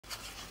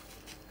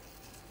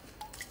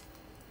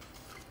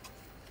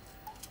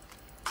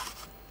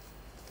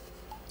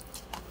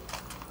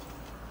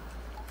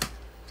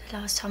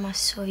last time I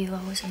saw you,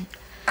 I wasn't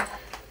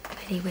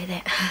really with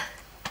it.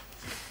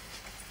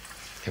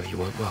 Yeah, you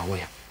weren't well, were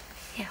you?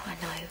 Yeah, I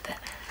know, but...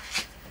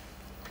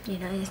 You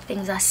know, the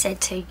things I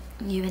said to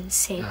you and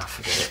Sid. No,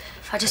 forget it.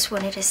 I just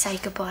wanted to say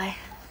goodbye.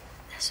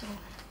 That's all.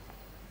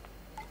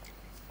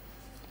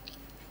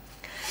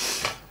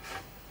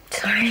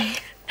 Sorry.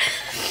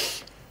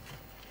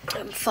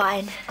 I'm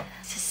fine.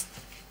 It's just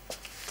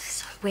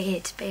so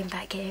weird being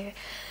back here.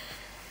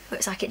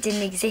 It's like it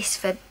didn't exist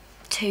for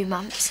 2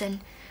 months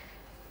and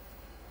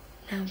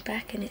now I'm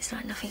back and it's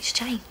like nothing's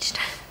changed.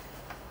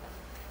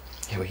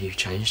 Yeah, well, you've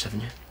changed,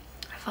 haven't you?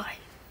 Have I?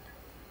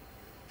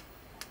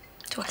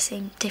 Do I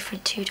seem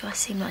different to you? Do I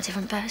seem like a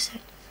different person?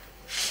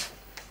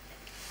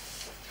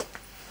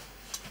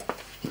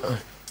 No.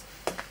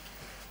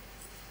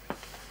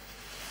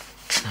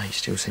 No, you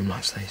still seem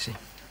like Stacey.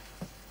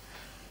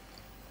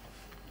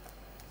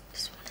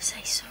 Just want to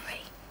say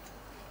sorry.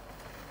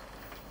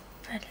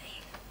 Bradley.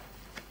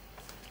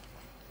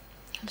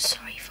 I'm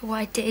sorry for what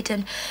I did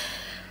and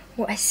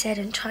what I said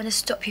and trying to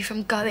stop you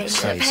from going.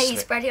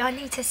 Please, Bradley, I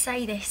need to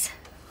say this.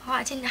 Oh,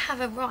 I didn't have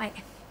a right.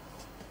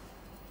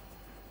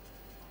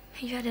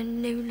 You had a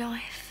new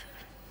life.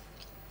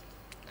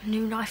 A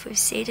new life with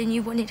Sid and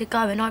you wanted to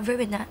go and I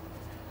ruined that.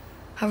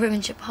 I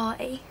ruined your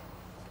party.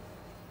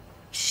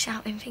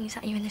 Shouting things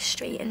at you in the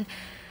street and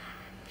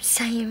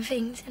saying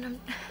things and I'm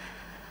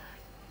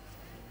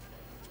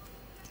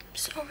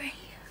sorry.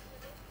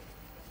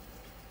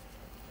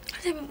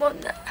 I didn't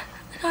want that.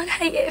 And I'd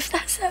hate it if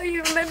that's how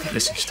you remember me.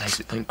 Listen,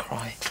 Stacey, don't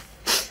cry.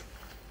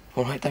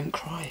 All right, don't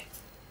cry.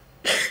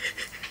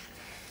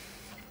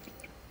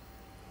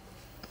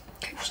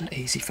 It wasn't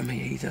easy for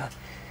me either.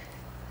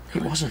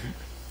 It wasn't.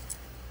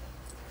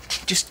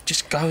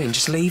 Just going,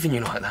 just leaving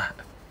you like that.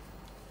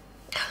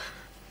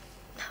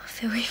 Now I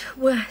feel even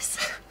worse.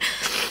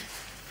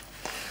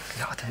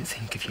 No, I don't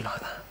think of you like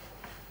that.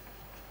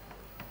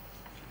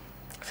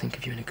 I think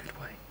of you in a good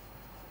way.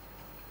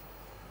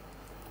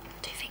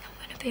 Do you think I'm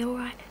going to be all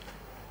right?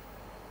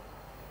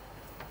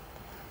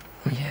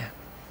 Well, yeah.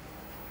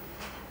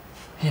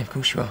 Yeah, of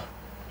course you are.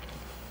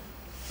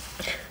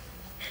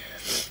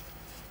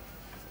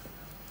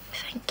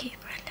 Thank you,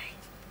 Branning.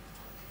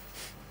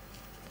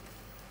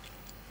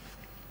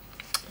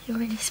 You're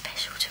really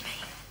special to me.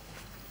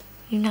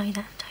 You know that,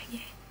 don't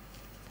you?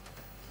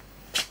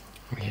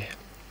 Well, yeah.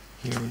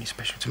 You're really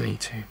special to me,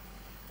 too.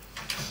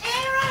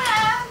 Here I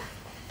am.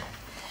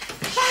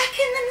 Back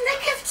in the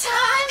nick of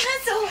time,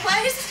 as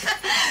always.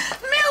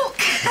 Milk.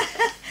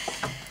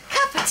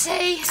 Cup of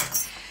tea.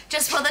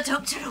 Just what the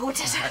doctor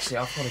ordered. Actually,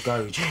 I've got to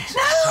go, James.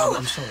 No!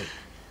 I'm sorry.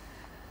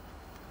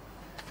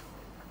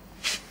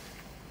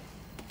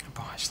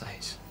 Goodbye,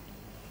 Stace.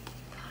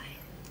 Bye.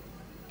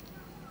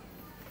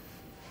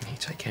 You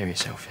take care of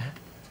yourself, yeah?